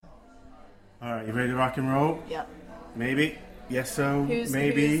All right, you ready to rock and roll? Yep. Maybe. Yes, so.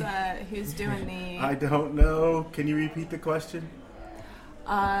 Maybe. Who's doing the... I don't know. Can you repeat the question?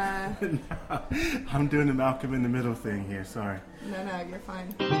 No, I'm doing the Malcolm in the Middle thing here. Sorry. No, you're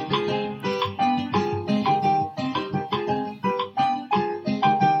fine.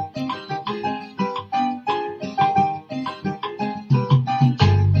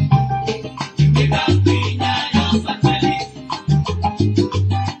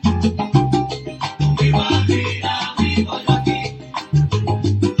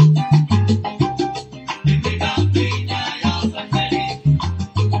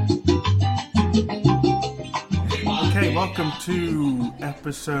 Welcome to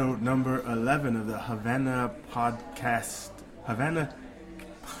episode number 11 of the Havana podcast, Havana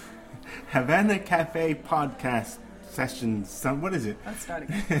Cafe podcast sessions. What is it? Let's start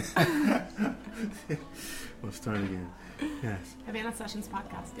again. We'll start again. Yes. Havana Sessions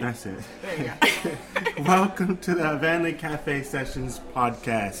podcast. Yeah. That's it. There you go. Welcome to the Havana Cafe Sessions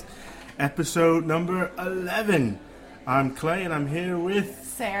podcast, episode number 11. I'm Clay and I'm here with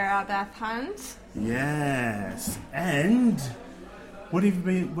Sarah Beth Hunt. Yes. And what have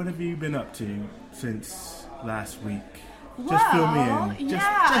you been up to since last week? Just fill me in.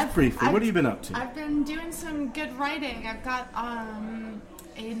 Just briefly. What have you been up to? I've been doing some good writing. I've got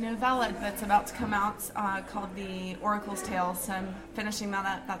a novella that's about to come out called The Oracle's Tale. So I'm finishing that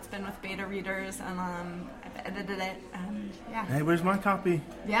up. That's been with beta readers, and I've edited it. And yeah. Hey, where's my copy?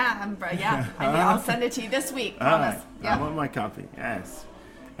 Yeah. I'll send it to you this week. Promise. Right. Yeah. I want my copy. Yes.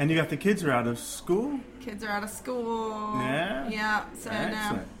 And you got the kids are out of school? Kids are out of school. Yeah? Yeah. So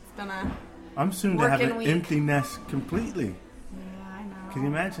excellent. no, it's been a I'm soon to have an week. empty nest completely. Yeah, I know. Can you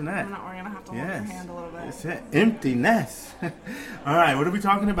imagine that? We're going to have to hold your hand a little bit. That's it. Empty nest. All right, what are we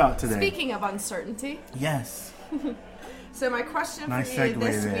talking about today? Speaking of uncertainty. Yes. So my question for you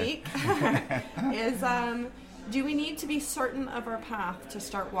this week is, do we need to be certain of our path to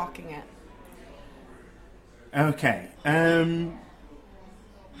start walking it? Okay. And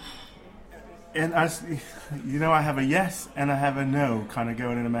I have a yes and I have a no kind of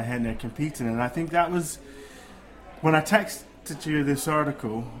going into my head and they're competing. And I think that was when I texted you this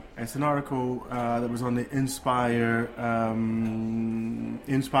article. It's an article that was on the Inspire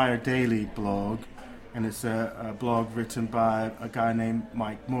Daily blog. And it's a blog written by a guy named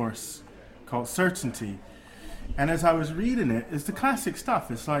Mike Morse called Certainty. And as I was reading it, it's the classic stuff.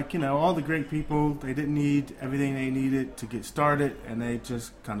 It's like, all the great people, they didn't need everything they needed to get started, and they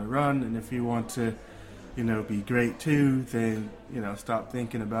just kind of run. And if you want to, be great too, then, stop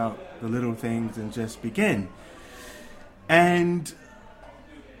thinking about the little things and just begin. And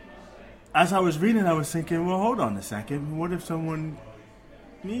as I was reading, I was thinking, well, hold on a second. What if someone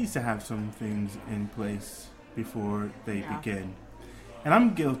needs to have some things in place before they begin? And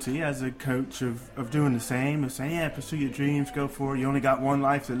I'm guilty as a coach of doing the same, of saying, pursue your dreams, go for it. You only got one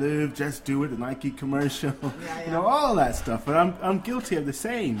life to live, just do it, the Nike commercial, all that stuff. But I'm guilty of the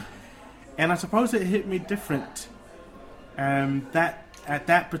same. And I suppose it hit me different that at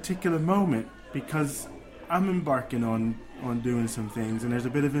that particular moment, because I'm embarking on doing some things, and there's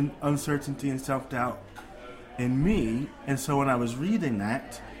a bit of an uncertainty and self-doubt in me. And so when I was reading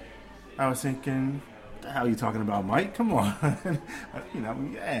that, I was thinking, what the hell are you talking about, Mike? Come on.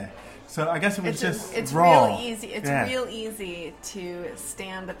 So I guess it's raw. Real easy. It's real easy to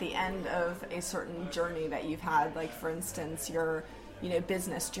stand at the end of a certain journey that you've had. Like, for instance, your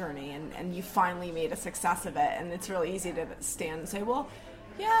business journey, and you finally made a success of it. And it's really easy to stand and say, well,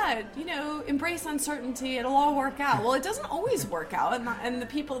 embrace uncertainty. It'll all work out. Well, it doesn't always work out, and the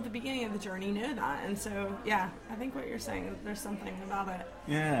people at the beginning of the journey know that. And so, I think what you're saying, there's something about it.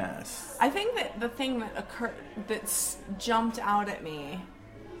 Yes. I think that the thing that's jumped out at me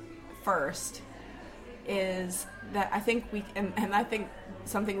first is that I think and I think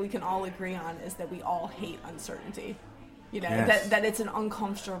something we can all agree on is that we all hate uncertainty. Yes. That it's an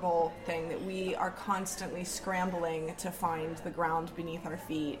uncomfortable thing, that we are constantly scrambling to find the ground beneath our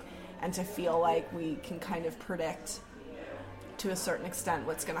feet and to feel like we can kind of predict to a certain extent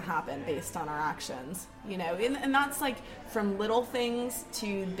what's going to happen based on our actions, and that's like from little things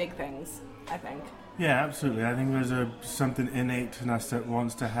to big things, I think. Yeah, absolutely. I think there's something innate in us that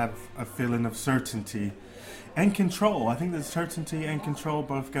wants to have a feeling of certainty and control. I think that certainty and control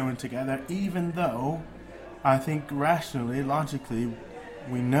both going together, even though I think rationally, logically,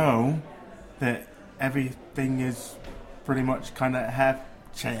 we know that everything is pretty much kind of half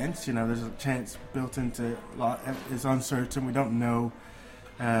chance. There's a chance built into it's uncertain. We don't know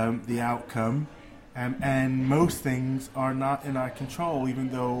the outcome. And most things are not in our control,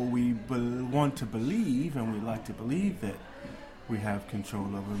 even though we want to believe, and we like to believe that we have control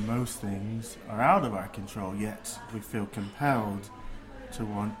over. Most things are out of our control, yet we feel compelled to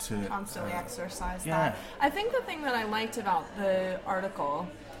want to constantly exercise yeah. that. I think the thing that I liked about the article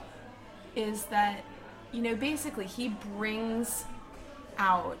is that, you know, basically he brings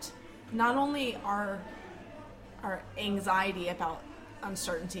out not only our anxiety about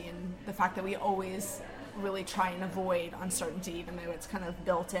uncertainty and the fact that we always really try and avoid uncertainty, even though it's kind of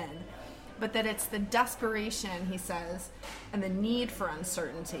built in, but that it's the desperation, he says, and the need for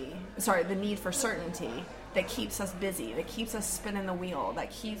certainty that keeps us busy, that keeps us spinning the wheel, that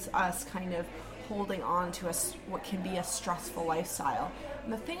keeps us kind of holding on to what can be a stressful lifestyle.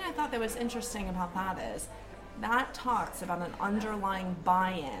 And the thing I thought that was interesting about that is that talks about an underlying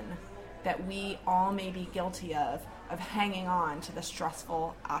buy-in that we all may be guilty of hanging on to the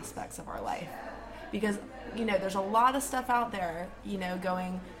stressful aspects of our life. Because, you know, there's a lot of stuff out there, you know,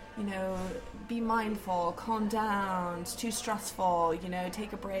 going, you know, be mindful, calm down, it's too stressful, you know,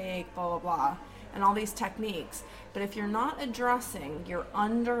 take a break, blah, blah, blah, and all these techniques. But if you're not addressing your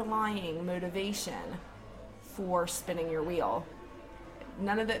underlying motivation for spinning your wheel,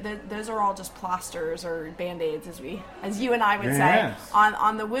 none of those are all just plasters or band-aids, as you and I would say,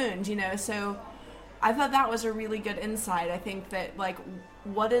 on the wound, you know. So I thought that was a really good insight. I think that, like,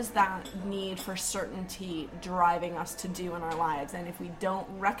 what is that need for certainty driving us to do in our lives? And if we don't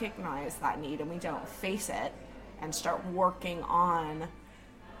recognize that need and we don't face it and start working on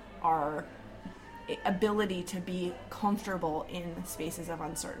our ability to be comfortable in spaces of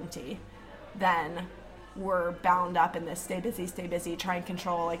uncertainty, then we're bound up in this stay busy, try and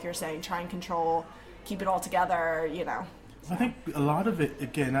control, like you're saying, try and control, keep it all together, you know. I think a lot of it,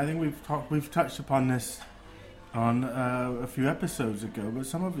 again, I think we've touched upon this on a few episodes ago, but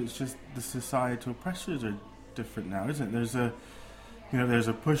some of it's just the societal pressures are different now, isn't it? There's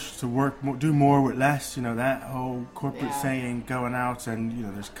a push to work more, do more with less, you know, that whole corporate saying going out, and, you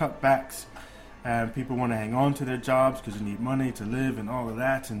know, there's cutbacks. People want to hang on to their jobs because you need money to live and all of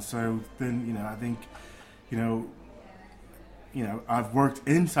that, and so then, you know, I think, you know, I've worked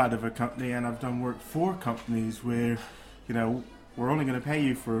inside of a company and I've done work for companies where, you know, we're only going to pay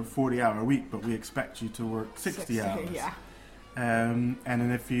you for a 40-hour week, but we expect you to work 60 hours. Yeah. And then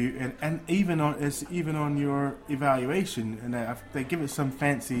if you and even on your evaluation, and they give it some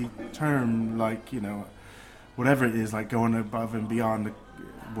fancy term, like, you know, whatever it is, like going above and beyond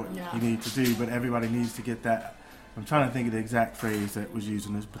what you need to do, but everybody needs to get that. I'm trying to think of the exact phrase that was used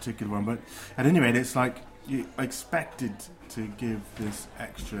in this particular one, but at any rate, it's like you expected to give this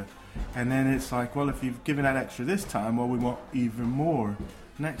extra, and then it's like, well, if you've given that extra this time, well, we want even more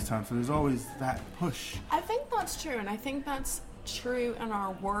next time. So there's always that push. I think that's true, and I think that's true in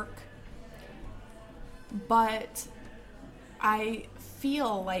our work, but I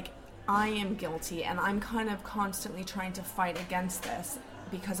feel like I am guilty, and I'm kind of constantly trying to fight against this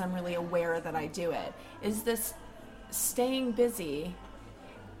because I'm really aware that I do it, is this staying busy.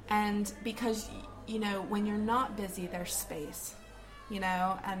 And because, you know, when you're not busy, there's space, you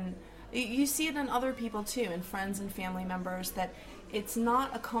know, and you see it in other people too, in friends and family members, that it's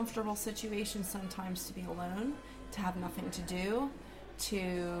not a comfortable situation sometimes to be alone, to have nothing to do,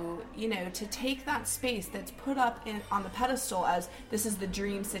 to, you know, to take that space that's put up on the pedestal as this is the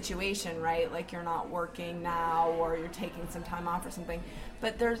dream situation, right? Like, you're not working now, or you're taking some time off or something.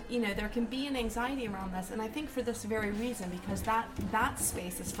 But there's, you know, there can be an anxiety around this, and I think for this very reason, because that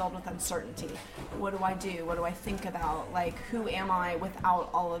space is filled with uncertainty. What do I do? What do I think about? Like, who am I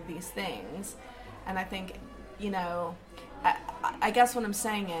without all of these things? And I think, you know, I guess what I'm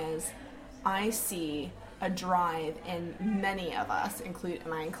saying is, I see a drive in many of us,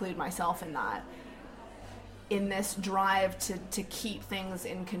 and I include myself in that, in this drive to keep things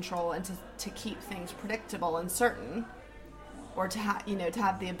in control and to keep things predictable and certain, or to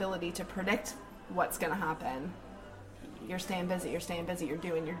have the ability to predict what's going to happen. You're staying busy, you're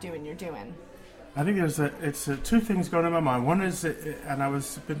doing. I think it's two things going in my mind. One is, and I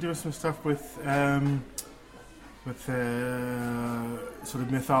been doing some stuff with sort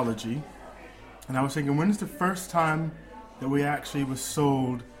of mythology, and I was thinking, when's the first time that we actually was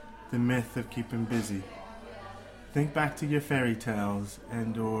sold the myth of keeping busy? Think back to your fairy tales,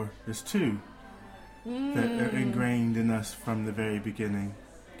 or there's two that are ingrained in us from the very beginning.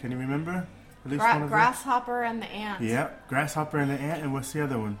 Can you remember? At least one of Grasshopper and the Ant. Yeah, Grasshopper and the Ant, and what's the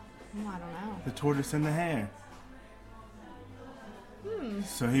other one? Oh, I don't know. The Tortoise and the Hare.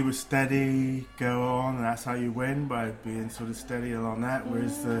 So he was steady, go on, and that's how you win, by being sort of steady along that,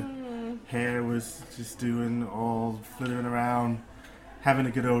 whereas the hare was just doing all flittering around, having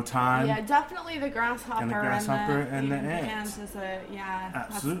a good old time. Yeah, definitely the grasshopper and the ant. Is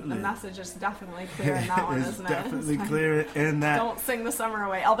Absolutely. The message is definitely clear in that one, isn't it? Definitely clear in that. Don't sing the summer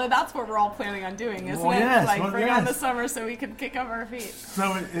away. Although that's what we're all planning on doing, isn't it? Yes, bring on the summer so we can kick up our feet.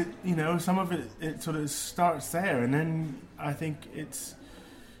 So it some of it sort of starts there, and then I think it's,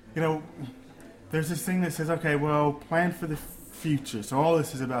 there's this thing that says, okay, well, plan for the future. So all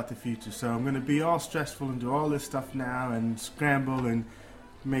this is about the future. So I'm going to be all stressful and do all this stuff now and scramble and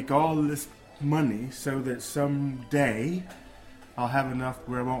make all this money so that someday I'll have enough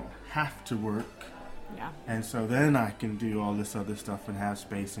where I won't have to work. Yeah. And so then I can do all this other stuff and have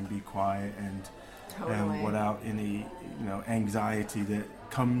space and be quiet and without any anxiety that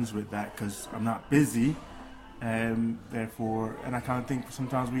comes with that, because I'm not busy. Therefore, and I kind of think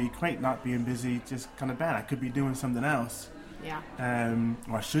sometimes we equate not being busy just kind of bad. I could be doing something else. Yeah.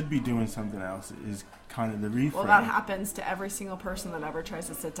 Or I should be doing something else is kind of the reframe. Well, that happens to every single person that ever tries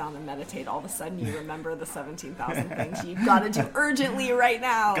to sit down and meditate. All of a sudden you remember the 17,000 things you've got to do urgently right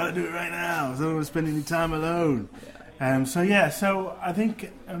now. Got to do it right now. So I don't spend any time alone. So I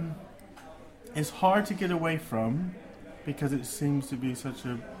think it's hard to get away from, because it seems to be such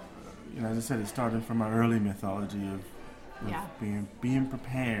a, as I said, it started from our early mythology of being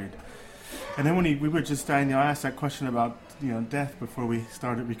prepared. And then when we were just I asked that question about death before we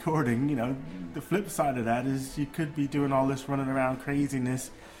started recording. The flip side of that is you could be doing all this running around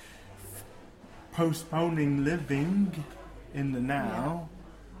craziness, postponing living in the now,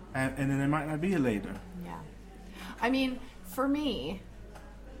 and then there might not be a later. Yeah, I mean, for me,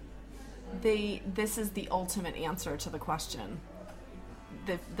 this is the ultimate answer to the question.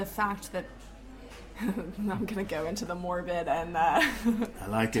 The fact that I'm going to go into the morbid and I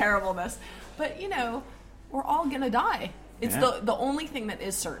like terribleness. But, we're all going to die. It's the only thing that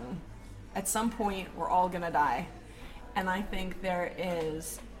is certain. At some point, we're all going to die. And I think there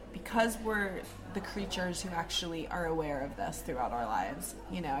is, because we're the creatures who actually are aware of this throughout our lives.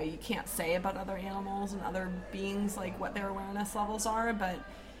 You can't say about other animals and other beings like what their awareness levels are, but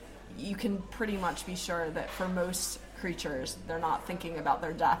you can pretty much be sure that for most creatures, they're not thinking about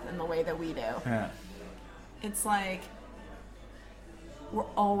their death in the way that we do. Yeah. It's like we're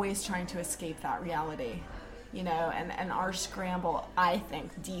always trying to escape that reality, and our scramble, I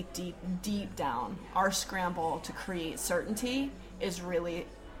think, deep down, our scramble to create certainty is really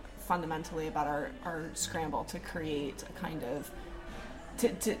fundamentally about our scramble to create a kind of,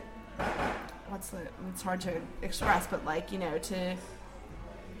 it's hard to express, but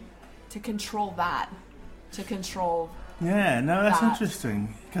to control that, to control. Yeah, no, that's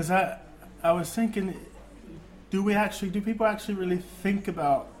interesting, because I was thinking, do people actually really think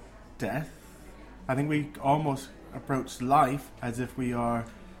about death? I think we almost approach life as if we are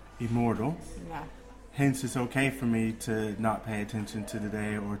immortal. Yeah. Hence, it's okay for me to not pay attention to the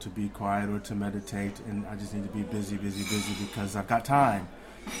day, or to be quiet, or to meditate, and I just need to be busy because I've got time.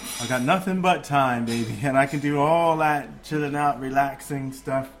 I've got nothing but time, baby, and I can do all that chilling out, relaxing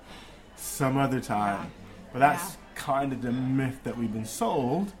stuff some other time. But that's kind of the myth that we've been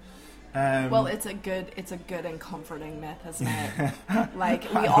sold. Well, it's a good and comforting myth, isn't it?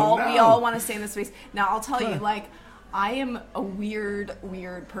 We all want to stay in this space. Now, I'll tell you, I am a weird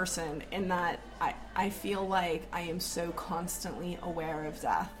person in that I feel like I am so constantly aware of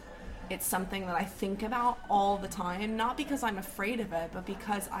death. It's something that I think about all the time, not because I'm afraid of it, but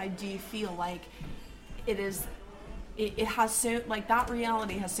because I do feel like it has so, that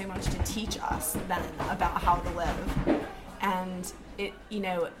reality has so much to teach us then about how to live. And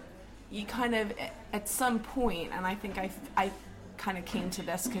you kind of, at some point, and I think I kind of came to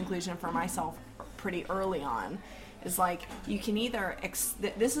this conclusion for myself pretty early on, is you can either,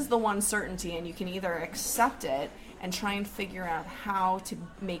 this is the one certainty, and you can either accept it and try and figure out how to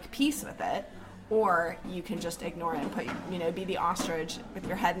make peace with it, or you can just ignore it and be the ostrich with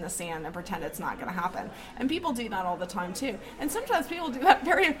your head in the sand and pretend it's not going to happen. And people do that all the time too. And sometimes people do that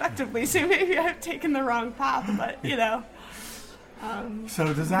very effectively, so maybe I've taken the wrong path, but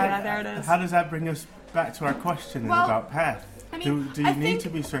so does that? There it is. How does that bring us back to our question about path? I mean, do you need to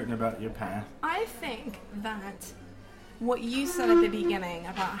be certain about your path? I think that what you said at the beginning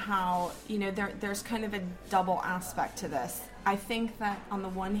about how there's kind of a double aspect to this. I think that on the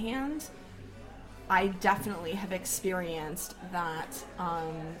one hand, I definitely have experienced that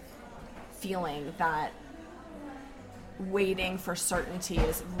feeling that waiting for certainty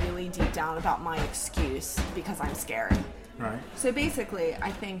is really deep down about my excuse because I'm scared. Right. So basically,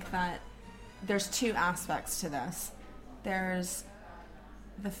 I think that there's two aspects to this. There's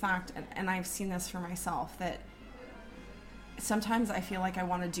the fact, and I've seen this for myself, that sometimes I feel like I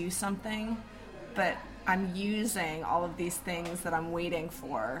want to do something, but I'm using all of these things that I'm waiting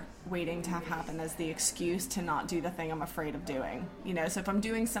to have happen as the excuse to not do the thing I'm afraid of doing. You know, so if I'm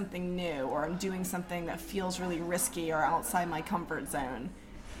doing something new or I'm doing something that feels really risky or outside my comfort zone,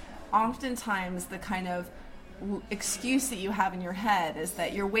 oftentimes the kind of excuse that you have in your head is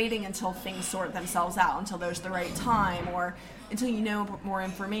that you're waiting until things sort themselves out, until there's the right time, or until you know more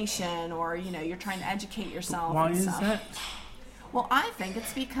information, or, you know, you're trying to educate yourself. Why and is stuff. that? Well, I think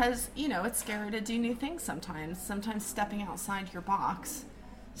it's because, you know, it's scary to do new things sometimes. Sometimes stepping outside your box,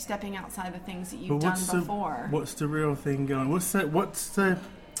 stepping outside the things that you've done before. What's the real thing going? What's the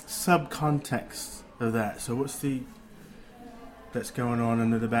subcontext of that? So that's going on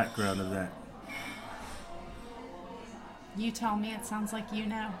under the background of that? You tell me. It sounds like you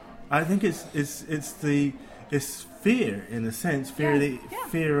know. I think it's fear, in a sense,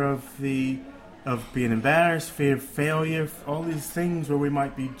 fear of being embarrassed, fear of failure, all these things where we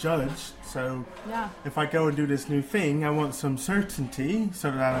might be judged. So if I go and do this new thing, I want some certainty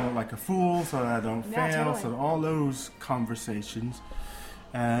so that I don't look like a fool, so that I don't fail. Totally. So all those conversations,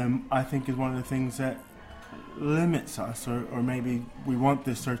 I think, is one of the things that limits us, or maybe we want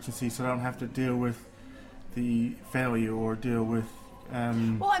this certainty so I don't have to deal with the failure or deal with...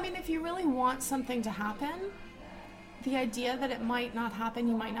 Well, I mean, if you really want something to happen, the idea that it might not happen,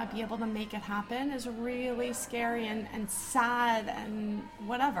 you might not be able to make it happen, is really scary and sad and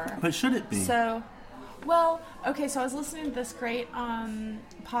whatever. But should it be? So, well, okay, so I was listening to this great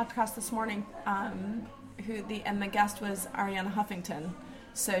podcast this morning, and the guest was Arianna Huffington.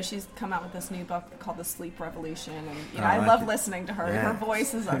 So she's come out with this new book called The Sleep Revolution, and you know, I love listening to her. Yeah. Her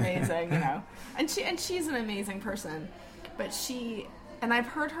voice is amazing, you know, and she's an amazing person. But I've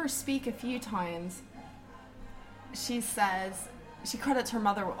heard her speak a few times. She says she credits her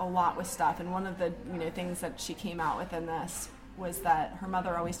mother a lot with stuff, and one of the things that she came out with in this was that her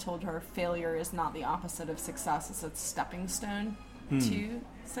mother always told her failure is not the opposite of success; it's a stepping stone to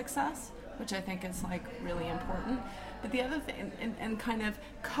success, which I think is like really important. But the other thing, and kind of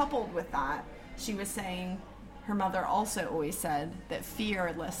coupled with that, she was saying her mother also always said that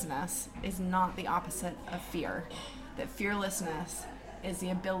fearlessness is not the opposite of fear. That fearlessness is the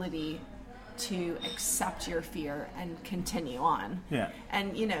ability to accept your fear and continue on. Yeah.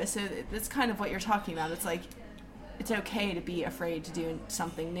 And, you know, so that's kind of what you're talking about. It's like, it's okay to be afraid to do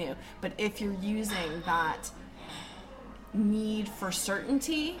something new. But if you're using that need for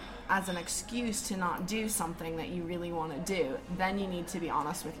certainty as an excuse to not do something that you really want to do, then you need to be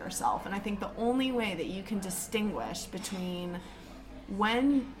honest with yourself. And I think the only way that you can distinguish between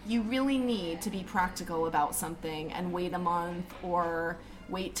when you really need to be practical about something and wait a month or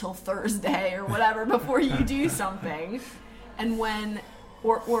wait till Thursday or whatever before you do something, and when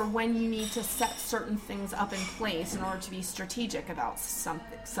you need to set certain things up in place in order to be strategic about some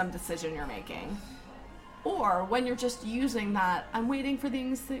decision you're making, or when you're just using that I'm waiting for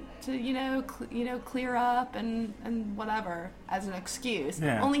things to clear up and whatever as an excuse.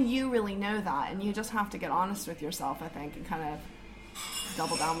 Yeah. Only you really know that, and you just have to get honest with yourself, I think, and kind of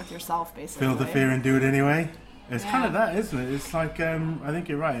double down with yourself, basically. Feel the fear and do it anyway. It's kind of that, isn't it? It's like, I think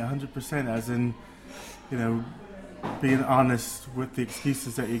you're right, 100%, as in, you know, being honest with the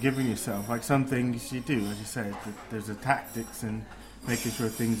excuses that you're giving yourself. Like some things you do, as you said, there's the tactics and making sure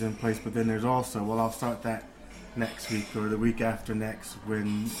things are in place, but then there's also, well, I'll start that next week or the week after next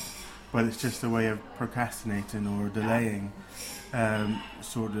but it's just a way of procrastinating or delaying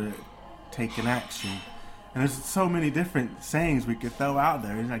sort of taking action. And there's so many different sayings we could throw out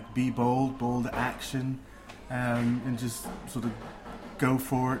there. It's like be bold action, and just sort of go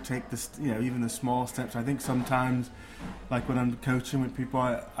for it. Take even the small steps. I think sometimes, like when I'm coaching with people,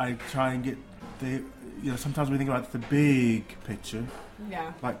 I try and get sometimes we think about the big picture.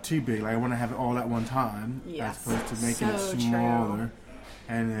 Yeah. Like too big. Like I want to have it all at one time, yes. as opposed to making it smaller, true.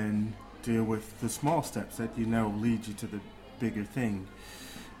 And then deal with the small steps that lead you to the bigger thing.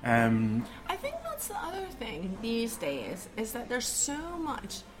 I think that's the other thing these days, is that there's so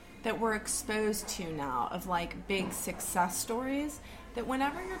much that we're exposed to now of like big success stories, that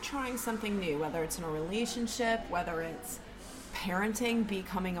whenever you're trying something new, whether it's in a relationship, whether it's parenting,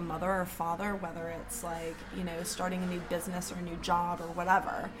 becoming a mother or father, whether it's like, starting a new business or a new job or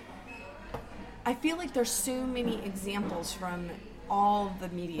whatever, I feel like there's so many examples from all the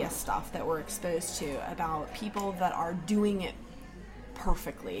media stuff that we're exposed to about people that are doing it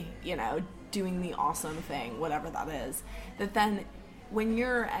perfectly, doing the awesome thing, whatever that is, that then when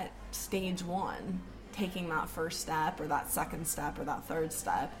you're at stage one, taking that first step or that second step or that third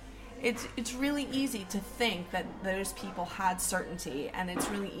step, it's really easy to think that those people had certainty, and it's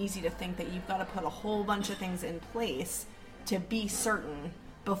really easy to think that you've got to put a whole bunch of things in place to be certain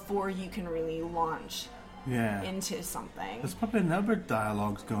before you can really launch into something. There's probably a number of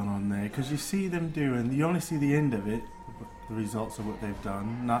dialogues going on there, because you see them doing, you only see the end of it, the results of what they've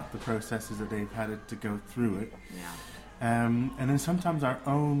done, not the processes that they've had to go through it. And then sometimes our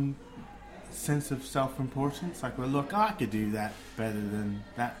own sense of self-importance, like, well, look, I could do that better than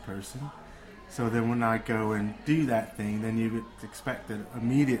that person. So then when I go and do that thing, then you expect that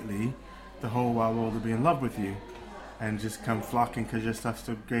immediately the whole wide world will be in love with you and just come flocking because your stuff's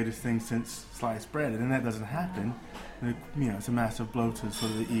the greatest thing since sliced bread. And then that doesn't happen. And it's a massive blow to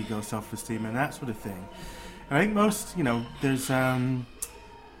sort of the ego, self-esteem, and that sort of thing. And I think most, there's Malcolm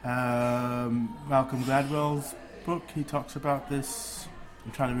Gladwell's book. He talks about this.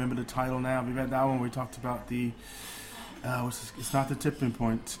 I'm trying to remember the title now. We read that one where he talked about the it's not the tipping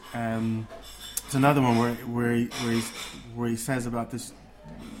point. It's another one where he says about this.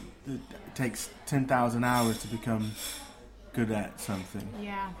 It takes 10,000 hours to become good at something.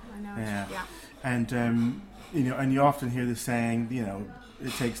 Yeah, I know. Yeah. And and you often hear the saying,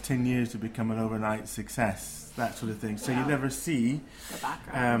 it takes 10 years to become an overnight success, that sort of thing. So you never see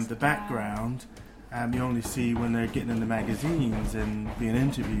the background. You only see when they're getting in the magazines and being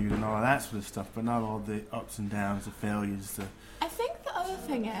interviewed and all of that sort of stuff, but not all the ups and downs, the failures. I think the other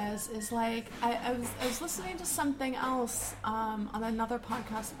thing is like I was listening to something else on another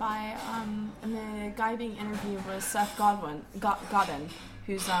podcast by and the guy being interviewed was Seth Godin,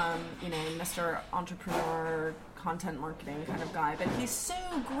 who's Mr. Entrepreneur, content marketing kind of guy, but he's so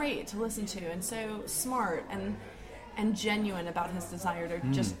great to listen to and so smart and genuine about his desire to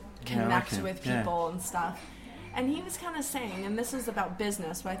just connect with people and stuff. And he was kind of saying, and this is about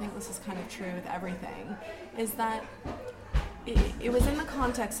business, but I think this is kind of true with everything, is that it was in the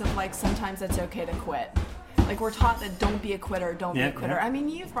context of like sometimes it's okay to quit. Like we're taught that don't be a quitter, don't be a quitter. I mean,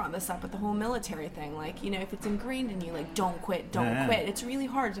 you've brought this up with the whole military thing. Like, if it's ingrained in you, like don't quit, don't quit. It's really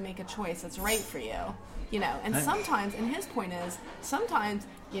hard to make a choice that's right for you. And sometimes, and his point is, sometimes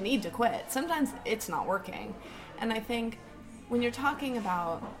you need to quit. Sometimes it's not working. And I think when you're talking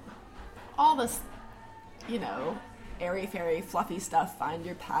about all this, airy-fairy, fluffy stuff, find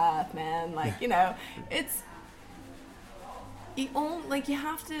your path, man, it's... You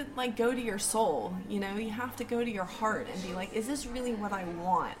have to go to your soul, you have to go to your heart and be like, is this really what I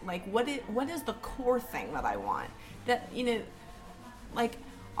want? Like, what is the core thing that I want? That,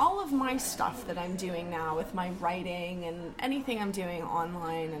 all of my stuff that I'm doing now with my writing and anything I'm doing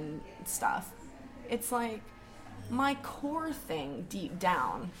online and stuff, it's like, my core thing deep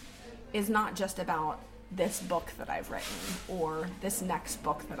down is not just about this book that I've written or this next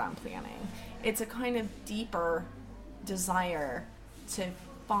book that I'm planning. It's a kind of deeper desire to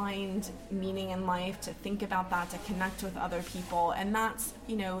find meaning in life, to think about that, to connect with other people, and that's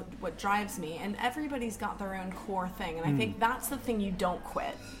what drives me. And everybody's got their own core thing, and I think that's the thing you don't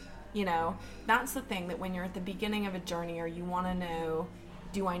quit. That's the thing that when you're at the beginning of a journey or you want to know,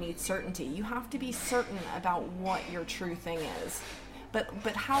 do I need certainty, you have to be certain about what your true thing is.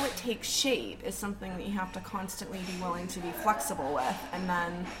 But how it takes shape is something that you have to constantly be willing to be flexible with, and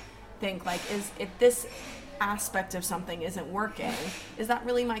then think like, if this aspect of something isn't working, is that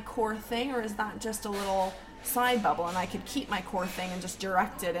really my core thing, or is that just a little side bubble and I could keep my core thing and just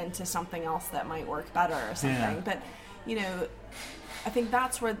direct it into something else that might work better or something? But I think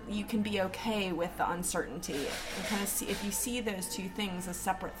that's where you can be okay with the uncertainty and kind of see, if you see those two things as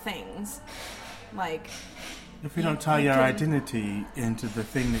separate things, like if you don't tie your identity into the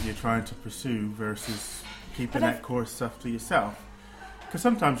thing that you're trying to pursue versus keeping that core stuff to yourself. Because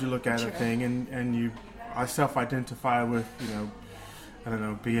sometimes you look at a thing and I self-identify with,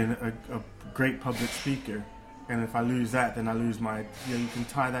 being a great public speaker. And if I lose that, then I lose my, you can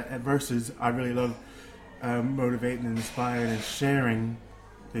tie that versus I really love motivating and inspiring and sharing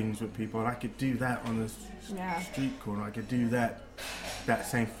things with people. And I could do that on the street corner. I could do that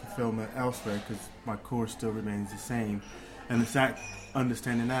same fulfillment elsewhere because my core still remains the same. And it's that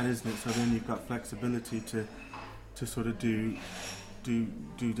understanding that, isn't it? So then you've got flexibility to sort of do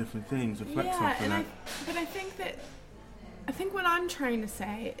different things, reflect off of that. But I think what I'm trying to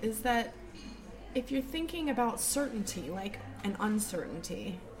say is that if you're thinking about certainty, like an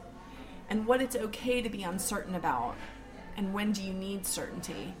uncertainty, and what it's okay to be uncertain about, and when do you need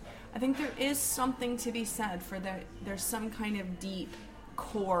certainty, I think there is something to be said for there's some kind of deep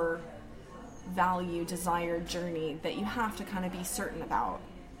core value, desire, journey that you have to kind of be certain about,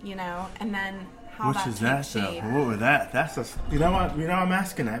 and then how that takes shape. What was that? That's I'm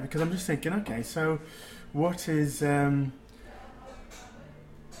asking that because I'm just thinking, okay, so what is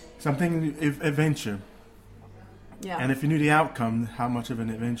something adventure? Yeah. And if you knew the outcome, how much of an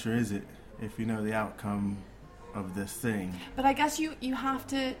adventure is it? If you know the outcome, of this thing. But I guess you have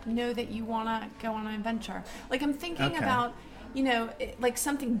to know that you want to go on an adventure. Like, I'm thinking about, like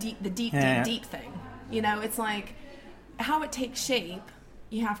something deep, the deep thing. It's like how it takes shape,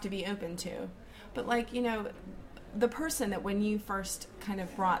 you have to be open to. But like, the person that when you first kind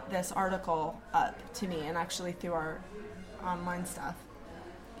of brought this article up to me, and actually through our online stuff,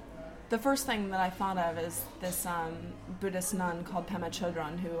 the first thing that I thought of is this Buddhist nun called Pema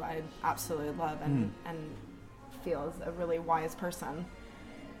Chodron, who I absolutely love and feel is a really wise person.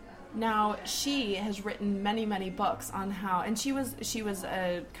 Now, she has written many, many books on how, and she was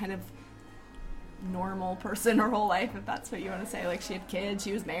a kind of normal person her whole life, if that's what you want to say. Like, she had kids,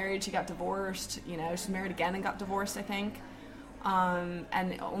 she was married, she got divorced, she's married again and got divorced, I think, and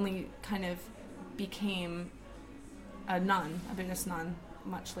only kind of became a Buddhist nun,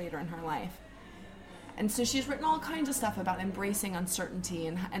 much later in her life. And so she's written all kinds of stuff about embracing uncertainty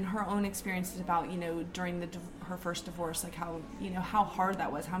and her own experiences about, during her first divorce, like how hard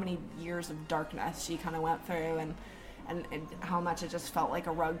that was, how many years of darkness she kind of went through, and how much it just felt like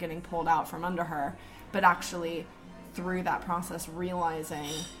a rug getting pulled out from under her. But actually, through that process, realizing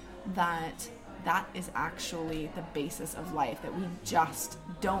that is actually the basis of life, that we just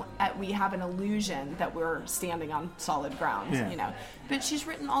don't, we have an illusion that we're standing on solid ground, But she's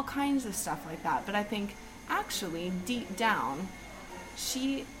written all kinds of stuff like that. But I think actually deep down,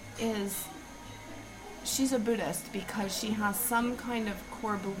 she's a Buddhist because she has some kind of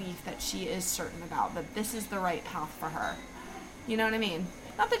core belief that she is certain about, that this is the right path for her. You know what I mean?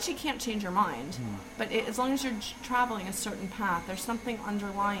 Not that she can't change her mind, but as long as you're traveling a certain path, there's something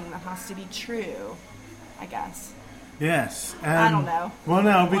underlying that has to be true, I guess. Yes. I don't know. Well,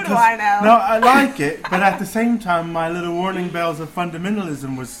 no, because... What do I know? No, I like it, but at the same time, my little warning bells of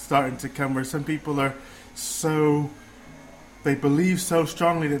fundamentalism was starting to come, where some people are they believe so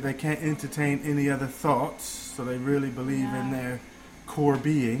strongly that they can't entertain any other thoughts, so they really believe in their core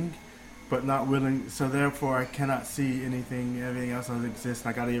being, but not willing, so therefore I cannot see everything else that exists,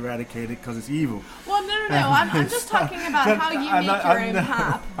 and I got to eradicate it because it's evil. Well, no, I'm just talking about how you make your own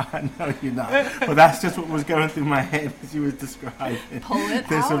path. I know you're not, but that's just what was going through my head as you were describing. Pull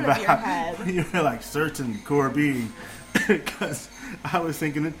it out of your head. You were like, certain core being, because I was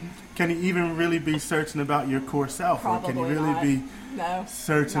thinking, can you even really be certain about your core self? Probably or can you really not. be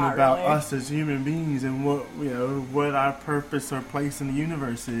certain about really. us as human beings and what our purpose or place in the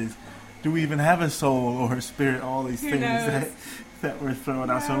universe is? Do we even have a soul or a spirit? All these things that we're throwing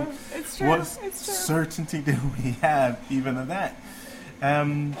out. So, it's true. what certainty do we have even of that?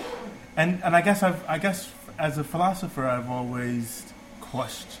 And I guess as a philosopher, I've always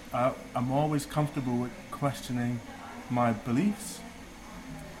I'm always comfortable with questioning my beliefs,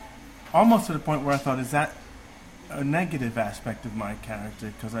 almost to the point where I thought, is that a negative aspect of my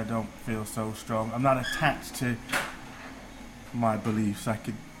character? Because I don't feel so strong. I'm not attached to my beliefs.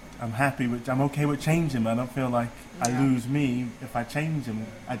 I'm okay with changing them. I don't feel like I lose me if I change them.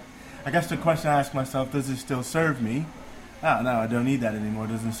 I guess the question I ask myself, does it still serve me? Oh, no, I don't need that anymore. It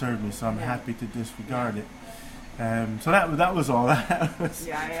doesn't serve me, so I'm happy to disregard it. So that was all. That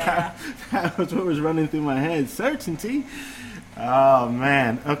was what was running through my head. Certainty. Oh,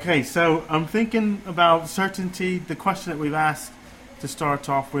 man. Okay, so I'm thinking about certainty. The question that we've asked to start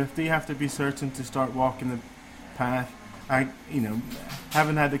off with, do you have to be certain to start walking the path?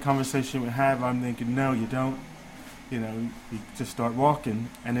 Haven't had the conversation we have. I'm thinking, no, you don't. You just start walking,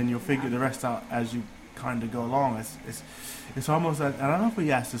 and then you'll figure the rest out as you kind of go along. It's almost like, I don't know if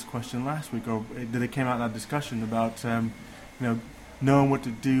we asked this question last week, or did it came out in our discussion about, knowing what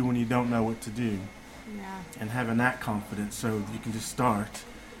to do when you don't know what to do. Yeah. And having that confidence so you can just start,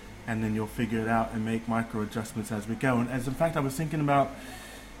 and then you'll figure it out and make micro adjustments as we go. And as in fact, I was thinking about,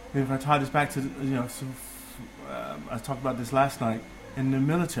 if I tie this back to, I talked about this last night. In the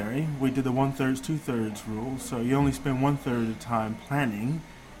military, we did the 1/3, 2/3 rule. So you only spend 1/3 of the time planning,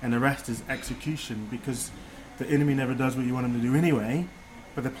 and the rest is execution, because the enemy never does what you want him to do anyway.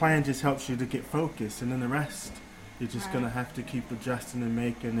 But the plan just helps you to get focused, and then the rest, you're just going to have to keep adjusting and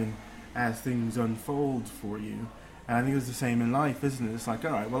making, and as things unfold for you. And I think it's the same in life, isn't it? It's like,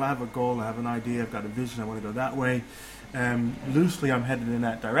 all right, well, I have a goal, I have an idea, I've got a vision, I want to go that way. Loosely, I'm headed in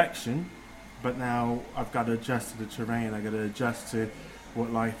that direction. But now I've got to adjust to the terrain. I've got to adjust to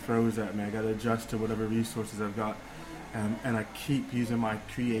what life throws at me. I've got to adjust to whatever resources I've got. And I keep using my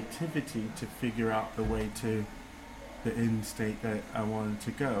creativity to figure out the way to the end state that I wanted to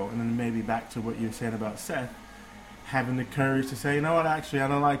go. And then maybe back to what you were saying about Seth, having the courage to say, you know what, actually, I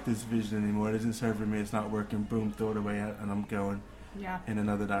don't like this vision anymore. It isn't serving me. It's not working. Boom, throw it away, and I'm going. Yeah. in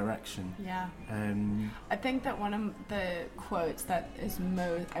another direction. Yeah. And I think that one of the quotes that is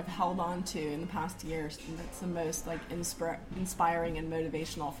most I've held on to in the past years, that's the most like inspiring and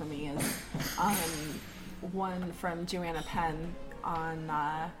motivational for me, is one from Joanna Penn on,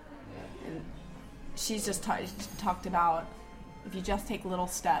 and she's just talked about, if you just take little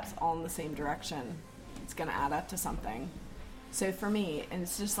steps all in the same direction, it's going to add up to something. So for me, and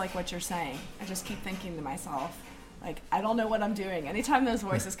it's just like what you're saying, I just keep thinking to myself, like, I don't know what I'm doing. Anytime those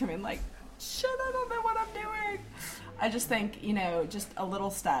voices come in, like, shit, I don't know what I'm doing. I just think, just a little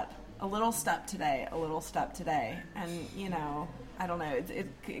step today, a little step today. And, I don't know,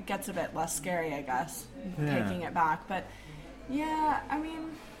 it gets a bit less scary, I guess, taking it back. But, yeah, I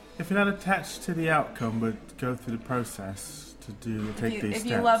mean... If you're not attached to the outcome, but go through the process to take these steps. If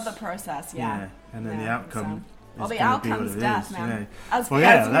you love the process, yeah. And then the outcome... Well, the outcome's death, man.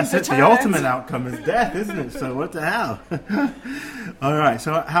 That's it. The ultimate outcome is death, isn't it? So what the hell? All right.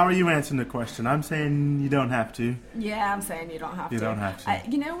 So how are you answering the question? I'm saying you don't have to. Yeah, I'm saying you don't have to. You don't have to.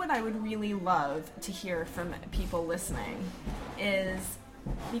 You know what I would really love to hear from people listening is,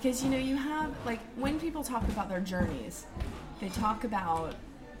 because, you have, like, when people talk about their journeys, they talk about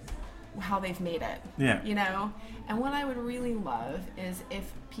how they've made it. Yeah. And what I would really love is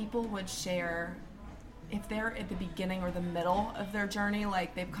if people would share, if they're at the beginning or the middle of their journey,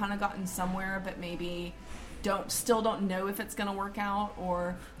 like they've kind of gotten somewhere, but maybe still don't know if it's going to work out,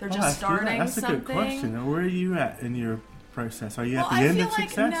 or they're just starting That's something. That's a good question. Where are you at in your process? Are you at the end of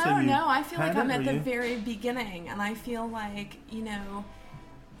success? No, I feel like I'm at the very beginning, and I feel like,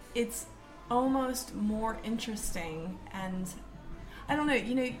 it's almost more interesting, and I don't know,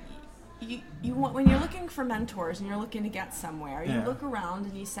 you want, when you're looking for mentors and you're looking to get somewhere, you look around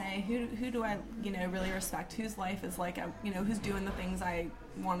and you say, who do I really respect, whose life is like, who's doing the things I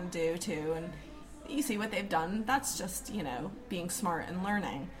want to do too, and you see what they've done. That's just being smart and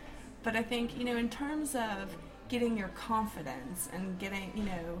learning. But I think in terms of getting your confidence and getting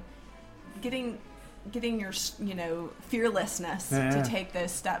your fearlessness to take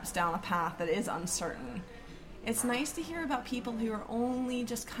those steps down a path that is uncertain. It's nice to hear about people who are only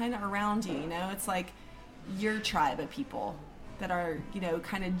just kind of around you, It's like your tribe of people that are,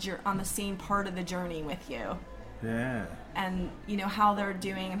 kind of on the same part of the journey with you. Yeah. And, how they're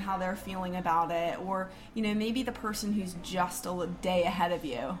doing and how they're feeling about it. Or, maybe the person who's just a day ahead of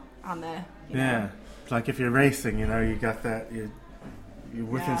you on the, Yeah. Like if you're racing, you got that, you're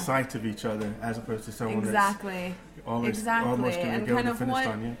within sight of each other, as opposed to someone that's almost going to go to the finish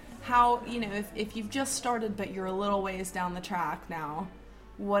line. Yeah. How, if you've just started but you're a little ways down the track now,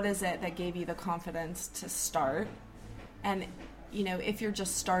 what is it that gave you the confidence to start? And, if you're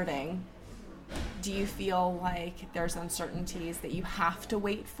just starting, do you feel like there's uncertainties that you have to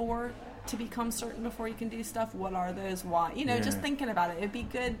wait for to become certain before you can do stuff? What are those? Why? Just thinking about it. It'd be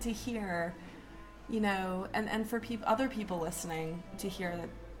good to hear, and for other people listening to hear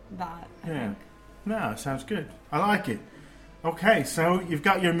that, I think. No, it sounds good. I like it. Okay, so you've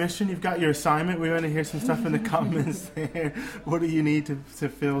got your mission, you've got your assignment. We want to hear some stuff in the comments there. What do you need to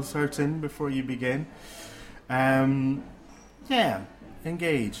feel certain before you begin?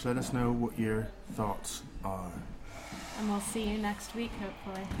 Engage. Let us know what your thoughts are. And we'll see you next week,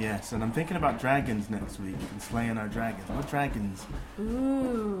 hopefully. Yes, and I'm thinking about dragons next week and slaying our dragons. What dragons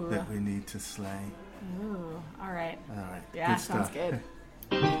that we need to slay? Ooh, all right. All right. Yeah, good sounds stuff.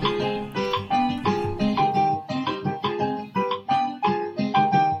 good.